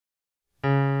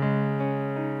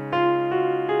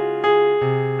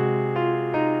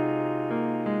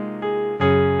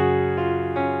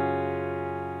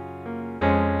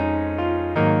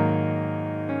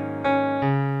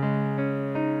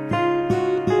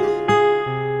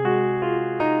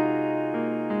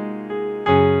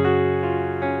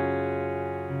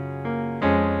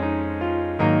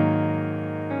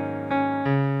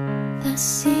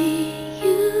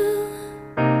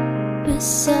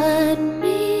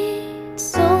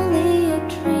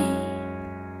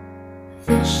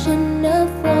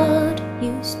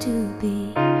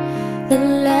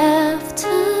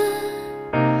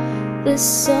with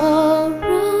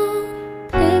sorrow,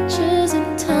 pictures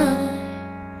in time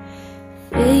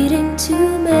fading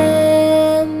to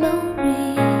memories.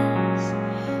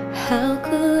 How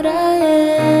could I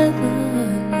ever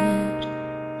let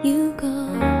you go?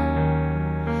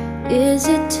 Is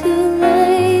it too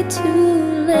late to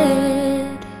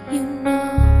let you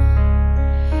know?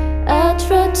 I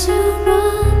tried to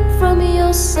run from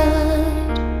your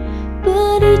side,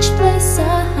 but each place I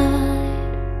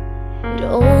hide, it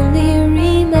only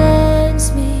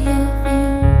reminds me of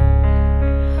you.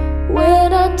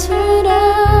 When I turn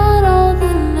out all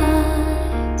the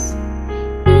lights,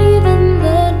 even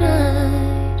the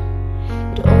night,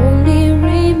 it only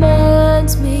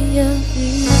reminds me of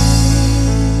you.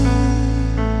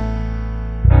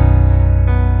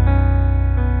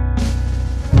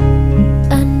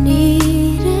 I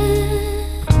needed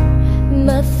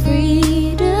my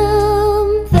freedom,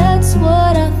 that's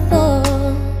what I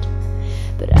thought,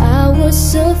 but I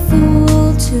was a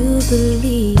fool to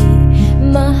believe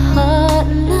my heart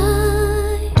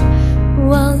lied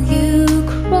while you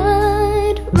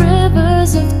cried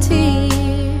rivers of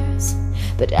tears.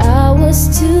 But I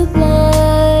was too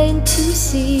blind to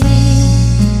see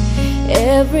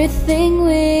everything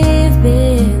we've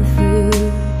been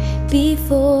through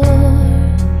before.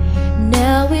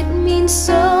 Now it means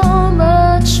so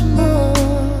much more,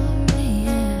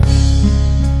 yeah.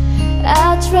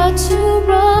 I tried to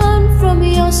run from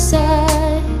your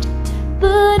side,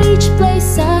 but each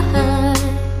place I hide,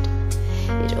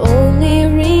 it only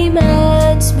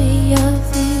reminds me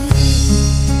of you.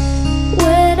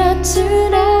 When I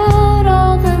turn out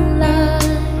all the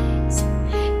lights,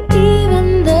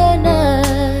 even the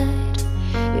night,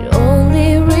 it only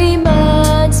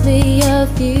reminds me of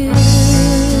you.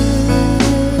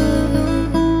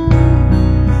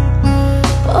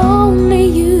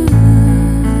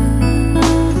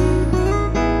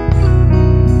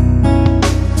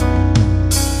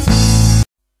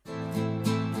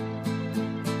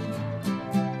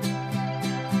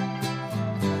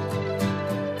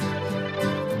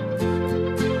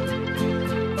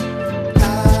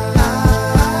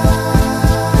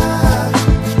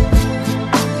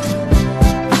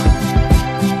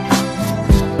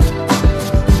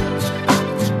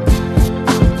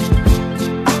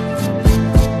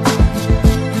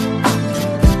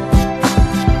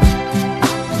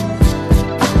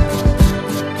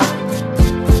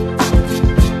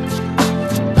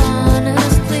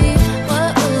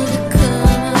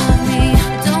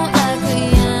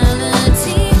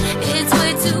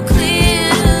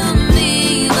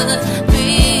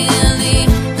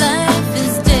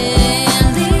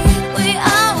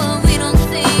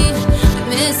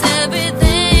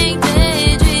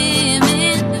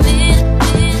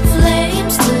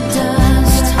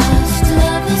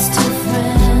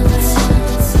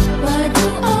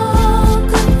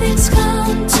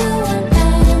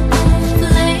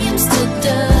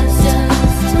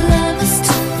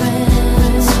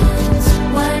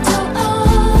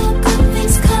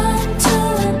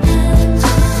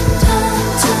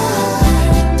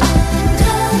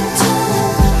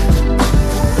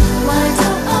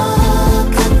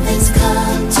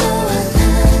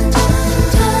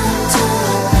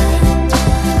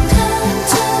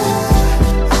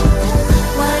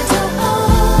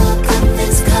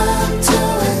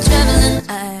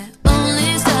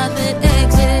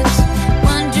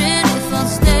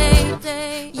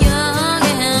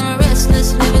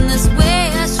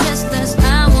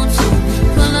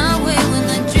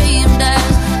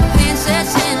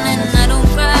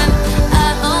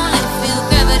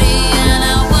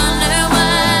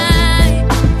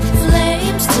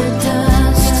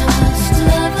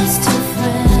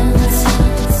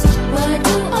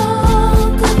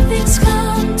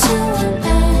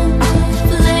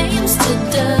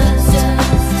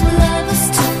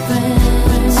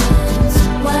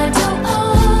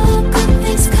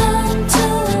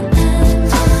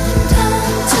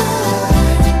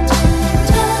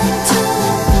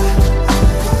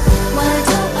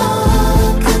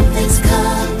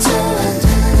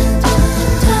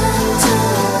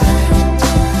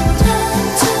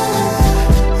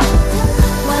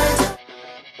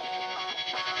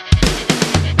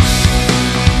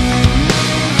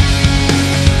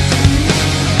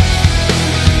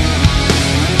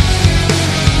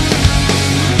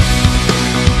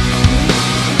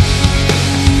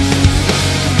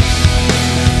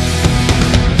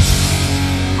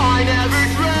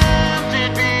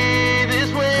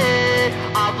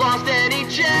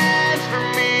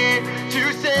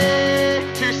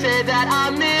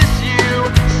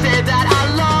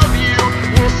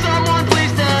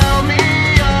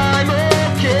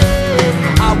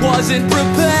 wasn't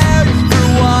prepared for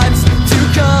what's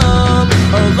to come.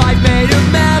 A life made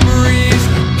of